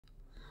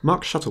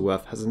Mark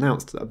Shuttleworth has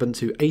announced that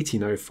Ubuntu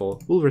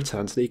 18.04 will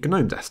return to the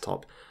Gnome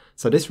desktop,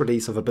 so this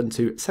release of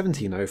Ubuntu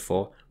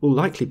 17.04 will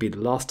likely be the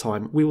last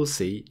time we will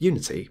see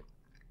Unity.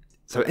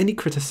 So any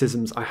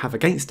criticisms I have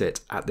against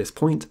it at this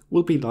point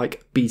will be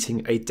like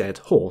beating a dead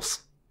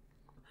horse.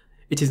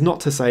 It is not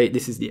to say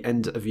this is the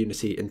end of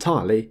Unity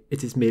entirely,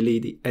 it is merely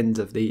the end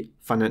of the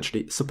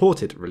financially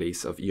supported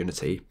release of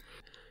Unity.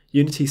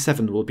 Unity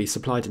 7 will be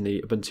supplied in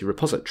the Ubuntu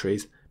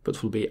repositories,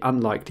 but will be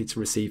unlikely to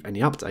receive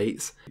any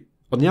updates.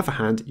 On the other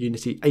hand,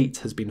 Unity 8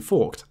 has been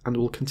forked and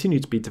will continue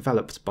to be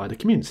developed by the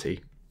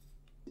community.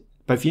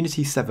 Both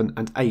Unity 7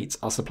 and 8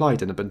 are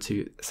supplied in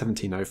Ubuntu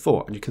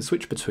 17.04 and you can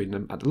switch between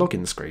them at the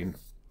login screen.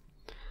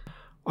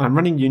 I am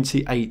running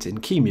Unity 8 in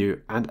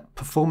QEMU and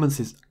performance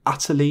is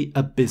utterly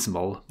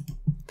abysmal.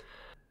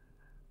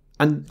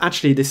 And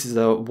actually this is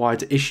a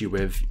wider issue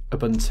with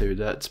Ubuntu,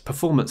 that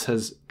performance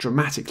has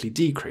dramatically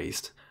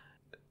decreased.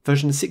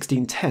 Version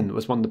 16.10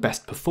 was one of the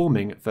best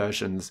performing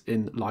versions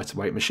in lighter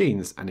weight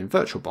machines and in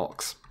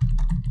VirtualBox.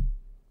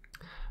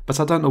 But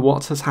I don't know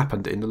what has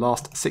happened in the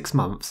last 6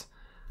 months,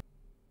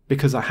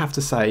 because I have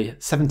to say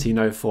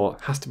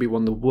 17.04 has to be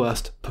one of the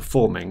worst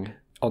performing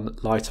on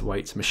lighter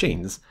weight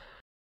machines.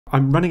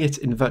 I'm running it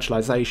in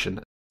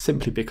virtualization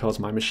simply because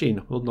my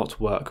machine will not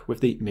work with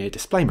the Mir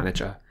Display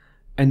Manager.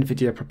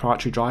 NVIDIA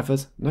proprietary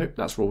drivers, nope,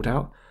 that's ruled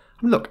out.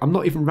 And look, I'm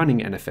not even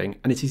running anything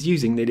and it is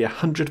using nearly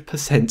 100%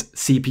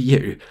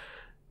 CPU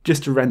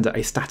just to render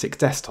a static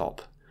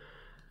desktop.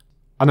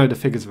 I know the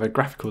figures of a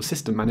graphical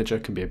system manager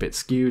can be a bit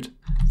skewed,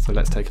 so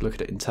let's take a look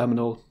at it in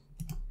terminal.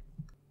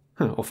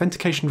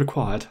 Authentication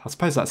required. I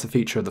suppose that's a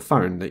feature of the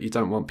phone, that you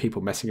don't want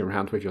people messing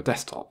around with your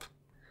desktop.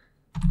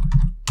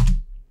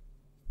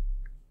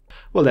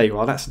 Well, there you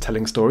are, that's a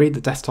telling story.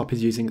 The desktop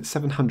is using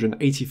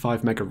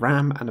 785 meg of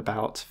RAM and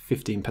about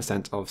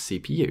 15% of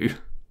CPU.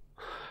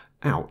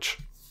 Ouch.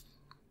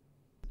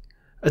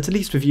 At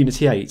least with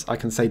Unity 8, I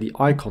can say the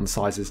icon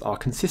sizes are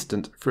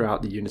consistent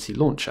throughout the Unity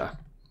launcher.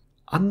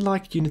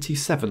 Unlike Unity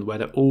 7, where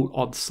they're all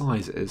odd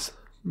sizes.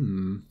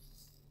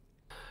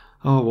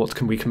 Oh, what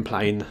can we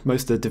complain?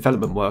 Most of the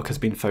development work has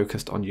been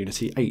focused on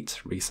Unity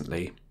 8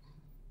 recently.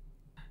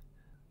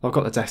 I've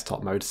got the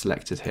desktop mode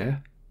selected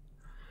here.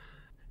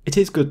 It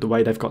is good the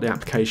way they've got the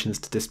applications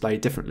to display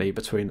differently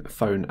between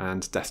phone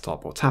and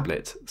desktop or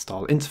tablet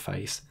style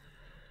interface.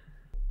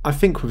 I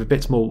think with a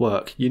bit more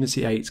work,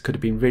 Unity 8 could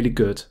have been really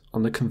good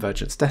on the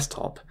Convergence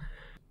desktop.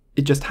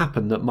 It just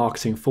happened that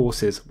marketing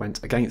forces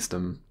went against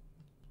them.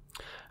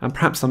 And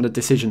perhaps some of the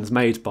decisions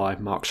made by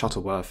Mark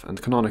Shuttleworth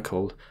and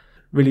Canonical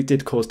really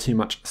did cause too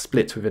much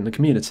split within the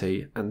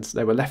community, and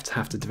they were left to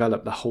have to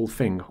develop the whole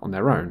thing on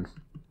their own.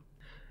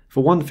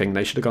 For one thing,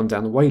 they should have gone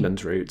down the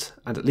Wayland route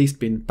and at least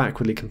been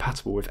backwardly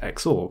compatible with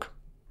Xorg.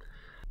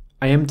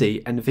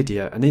 AMD,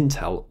 Nvidia and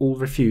Intel all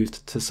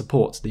refused to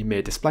support the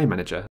Mir Display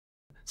Manager,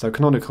 so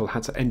Canonical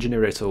had to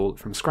engineer it all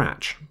from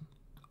scratch.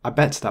 I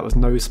bet that was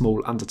no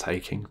small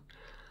undertaking.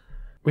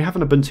 We have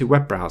an Ubuntu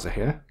web browser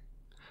here.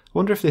 I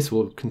wonder if this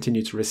will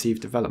continue to receive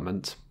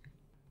development.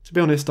 To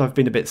be honest, I've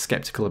been a bit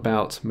sceptical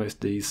about most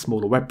of these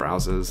smaller web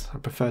browsers. I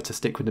prefer to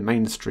stick with the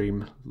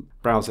mainstream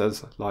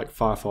browsers like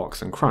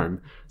Firefox and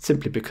Chrome,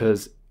 simply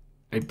because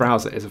a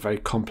browser is a very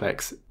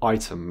complex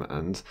item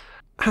and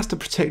has to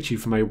protect you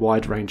from a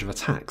wide range of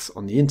attacks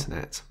on the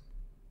internet.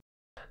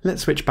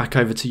 Let's switch back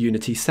over to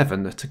Unity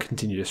 7 to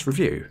continue this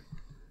review.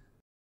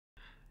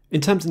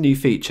 In terms of new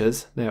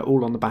features, they are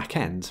all on the back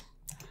end.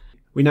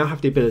 We now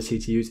have the ability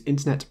to use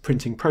Internet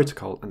Printing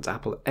Protocol and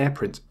Apple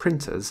AirPrint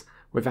printers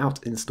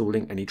without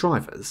installing any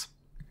drivers.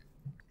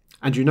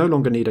 And you no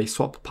longer need a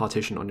swap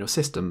partition on your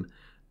system,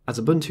 as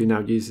Ubuntu now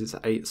uses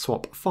a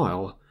swap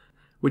file,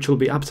 which will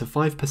be up to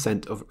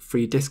 5% of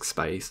free disk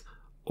space,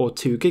 or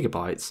 2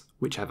 GB,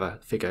 whichever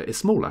figure is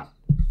smaller.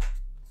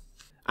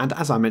 And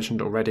as I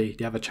mentioned already,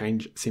 the other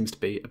change seems to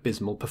be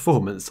abysmal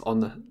performance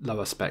on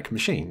lower spec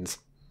machines.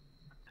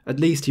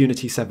 At least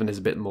Unity 7 is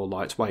a bit more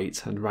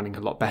lightweight and running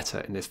a lot better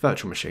in this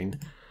virtual machine.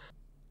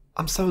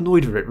 I'm so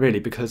annoyed with it really,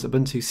 because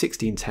Ubuntu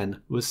 16.10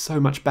 was so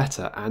much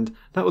better, and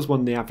that was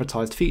one of the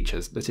advertised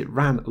features, that it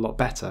ran a lot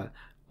better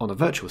on a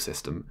virtual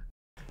system.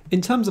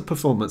 In terms of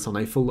performance on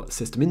a full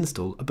system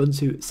install,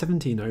 Ubuntu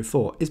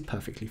 17.04 is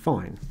perfectly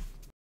fine.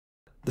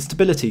 The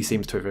stability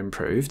seems to have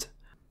improved.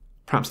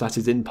 Perhaps that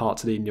is in part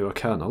to the newer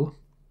kernel.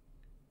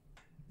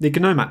 The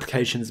Gnome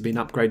application has been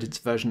upgraded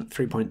to version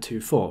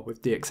 3.24,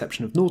 with the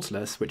exception of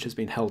Nautilus, which has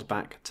been held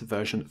back to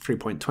version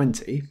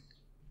 3.20.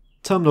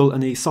 Terminal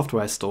and the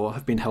software store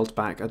have been held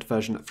back at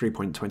version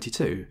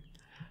 3.22.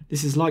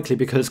 This is likely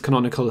because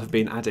Canonical have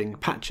been adding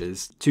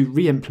patches to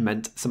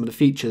re-implement some of the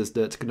features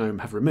that Gnome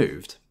have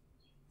removed.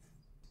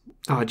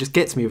 It just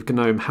gets me with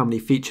Gnome how many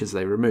features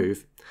they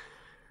remove.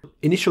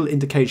 Initial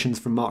indications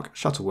from Mark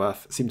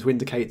Shuttleworth seem to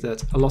indicate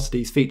that a lot of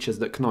these features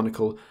that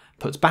Canonical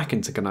puts back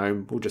into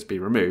Gnome will just be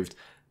removed.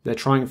 They're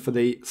trying for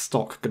the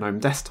stock Gnome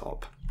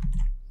desktop.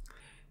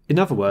 In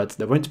other words,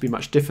 there won't be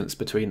much difference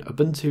between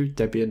Ubuntu,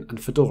 Debian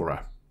and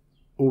Fedora,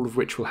 all of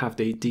which will have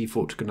the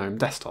default Gnome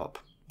desktop.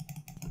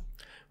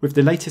 With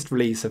the latest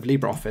release of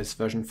LibreOffice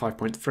version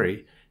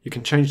 5.3, you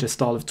can change the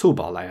style of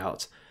toolbar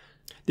layout.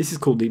 This is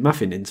called the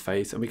muffin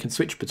interface, and we can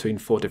switch between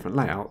 4 different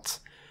layouts.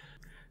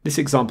 This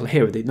example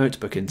here with the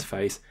notebook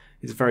interface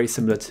is very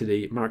similar to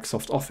the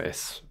Microsoft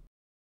Office.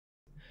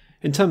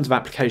 In terms of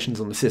applications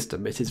on the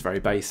system, it is very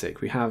basic.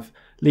 We have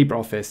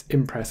LibreOffice,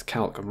 Impress,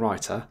 Calc and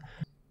Writer,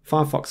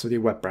 Firefox for the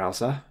web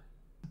browser,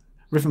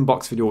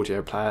 Rhythmbox for the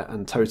audio player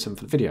and Totem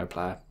for the video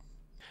player.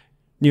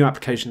 New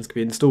applications can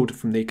be installed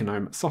from the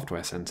Gnome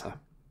Software Center,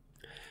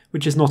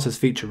 which is not as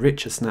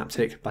feature-rich as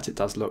Synaptic, but it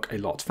does look a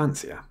lot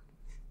fancier.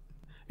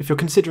 If you're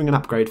considering an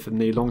upgrade from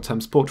the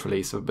long-term support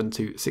release of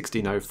Ubuntu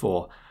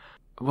 17.04,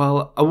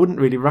 well, I wouldn't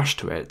really rush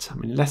to it. I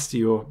mean, unless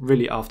you're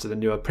really after the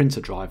newer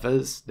printer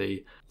drivers,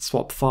 the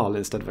swap file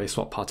instead of a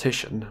swap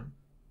partition,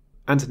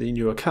 and the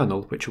newer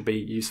kernel, which will be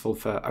useful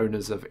for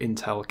owners of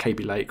Intel,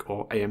 Kaby Lake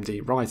or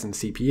AMD Ryzen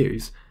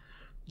CPUs,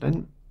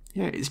 then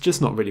yeah, it's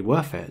just not really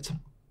worth it.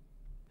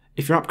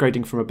 If you're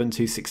upgrading from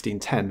Ubuntu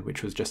 16.10,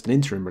 which was just an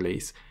interim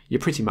release, you're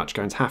pretty much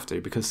going to have to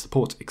because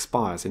support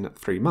expires in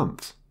 3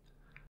 months.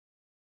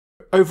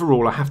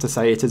 Overall, I have to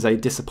say it is a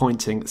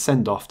disappointing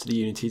send-off to the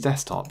Unity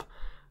desktop.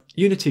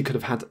 Unity could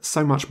have had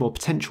so much more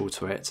potential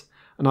to it,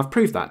 and I've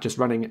proved that just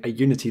running a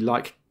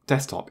Unity-like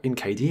desktop in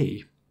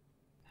KDE.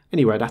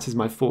 Anyway, that is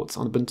my thoughts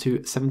on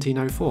Ubuntu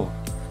 17.04.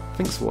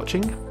 Thanks for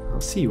watching,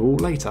 I'll see you all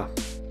later.